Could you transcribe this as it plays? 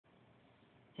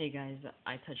Hey guys,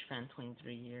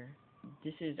 iTouchFan23 here.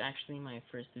 This is actually my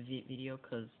first video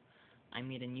because I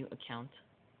made a new account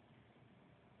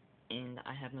and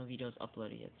I have no videos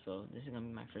uploaded yet, so this is gonna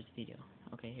be my first video.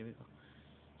 Okay, here we go.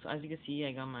 So as you can see,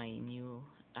 I got my new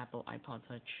Apple iPod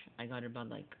Touch. I got it about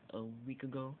like a week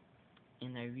ago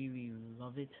and I really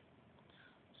love it.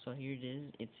 So here it is.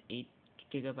 It's 8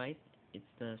 GB. It's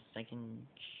the second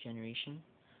generation.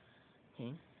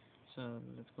 Okay, so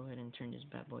let's go ahead and turn this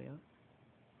bad boy up.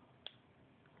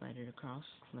 Slide it across.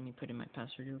 Let me put in my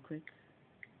password real quick.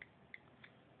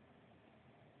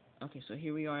 Okay, so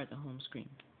here we are at the home screen.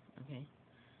 Okay,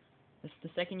 the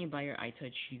second you buy your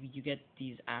iTouch, you get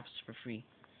these apps for free.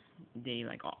 They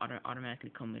like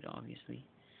automatically come with it, obviously.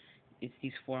 It's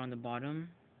these four on the bottom,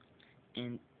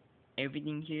 and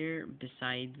everything here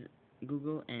besides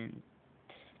Google and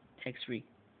text free.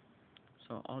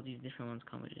 So all these different ones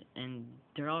come with it, and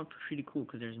they're all pretty cool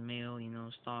because there's mail,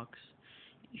 stocks.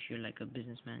 If you're like a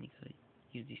businessman, you could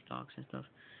use these stocks and stuff.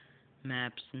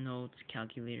 Maps, notes,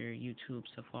 calculator, YouTube,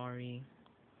 Safari,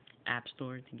 App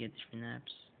Store to get different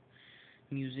apps,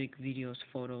 music, videos,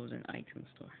 photos, and iTunes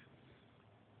Store.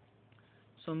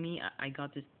 So me, I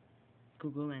got this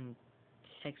Google and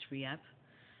text-free app.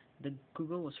 The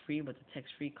Google was free, but the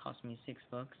text-free cost me $6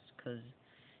 because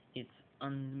it's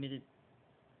unlimited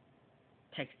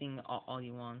texting all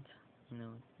you want.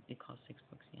 It costs $6.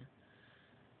 Yeah.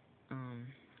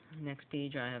 Next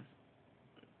page, I have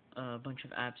a bunch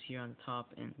of apps here on the top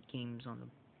and games on the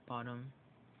bottom.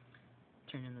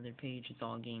 Turn another page, it's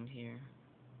all games here.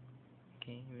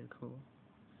 Okay, really cool.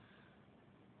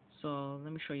 So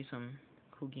let me show you some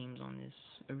cool games on this.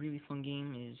 A really fun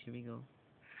game is, here we go,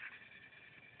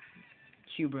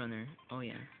 Cube Runner. Oh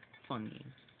yeah, fun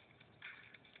game.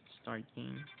 Start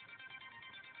game.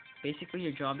 Basically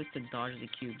your job is to dodge the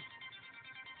cubes.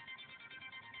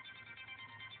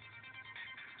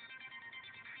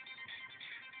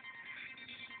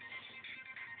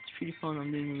 It's pretty fun.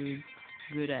 I'm doing really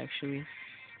good actually.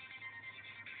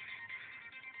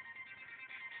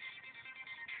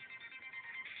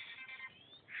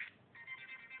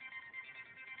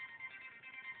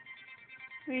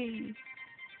 Whee!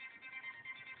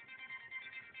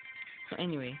 So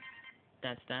anyway,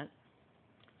 that's that.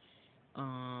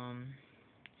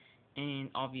 And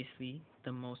obviously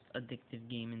the most addictive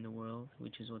game in the world,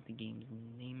 which is what the game's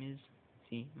name is.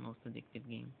 See, most addictive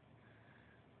game.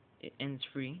 And it's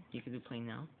free. You can do play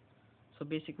now. So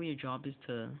basically, your job is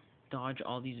to dodge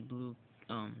all these blue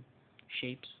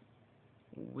shapes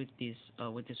with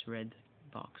this red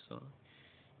box. So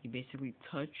you basically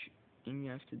touch, and you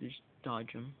have to just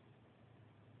dodge them,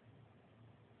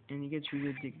 and it gets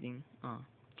really addicting.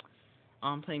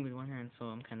 I'm playing with one hand, so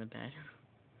I'm kind of bad.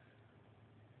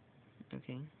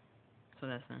 Okay, so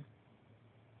that's that.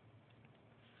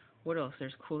 What else?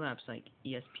 There's cool apps like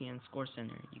ESPN Score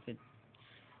Center. You could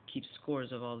keep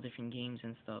scores of all different games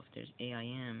and stuff. There's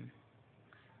AIM,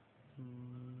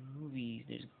 movies.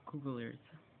 There's Google Earth.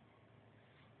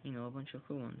 A bunch of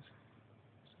cool ones.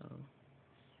 So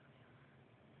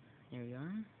there we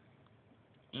are.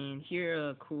 And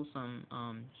here's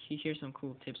some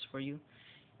cool tips for you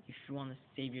if you want to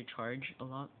save your charge a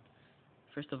lot.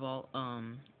 First of all,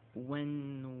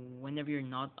 whenever you're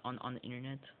not on the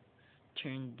internet,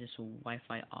 turn this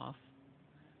Wi-Fi off,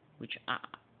 which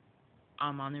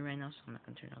I'm on it right now, so I'm not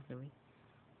gonna turn it off really.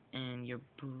 And your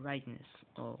brightness,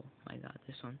 oh my god,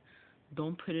 this one,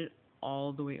 don't put it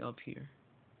all the way up here.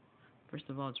 First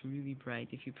of all, it's really bright.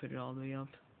 If you put it all the way up,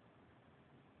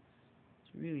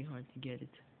 it's really hard to get it.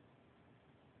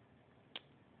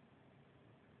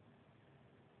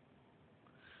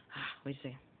 Wait a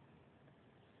second.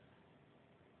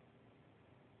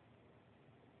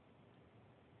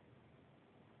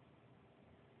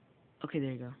 Okay,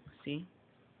 there you go. See?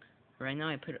 Right now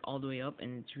I put it all the way up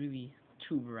and it's really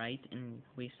too bright and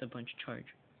wastes a bunch of charge.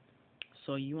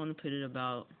 So you want to put it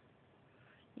about,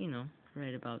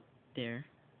 right about there.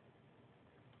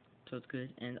 So it's good.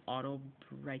 And auto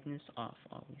brightness off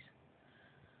always.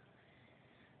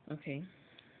 Okay.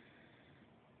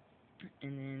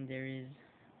 And then there is,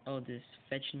 this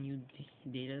fetch new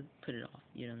data, put it off.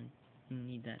 You don't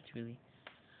need that really.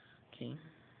 Okay.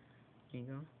 There you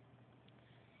go.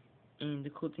 And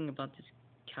the cool thing about this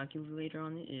calculator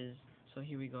on it is, so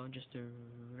here we go, just a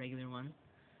regular one.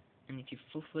 And if you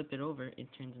flip it over, it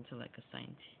turns into like a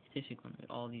scientific one with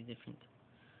all these different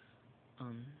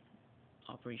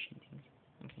operation things.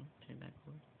 Okay, turn it back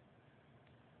over.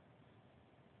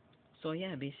 So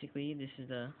yeah, basically this is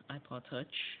the iPod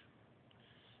Touch.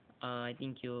 I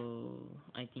think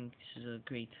this is a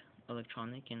great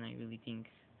electronic, and I really think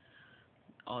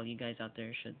all you guys out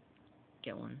there should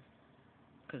get one.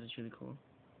 because it's really cool.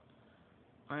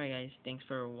 Alright guys, thanks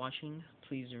for watching.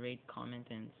 Please rate, comment,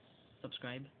 and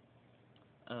subscribe.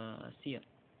 See ya.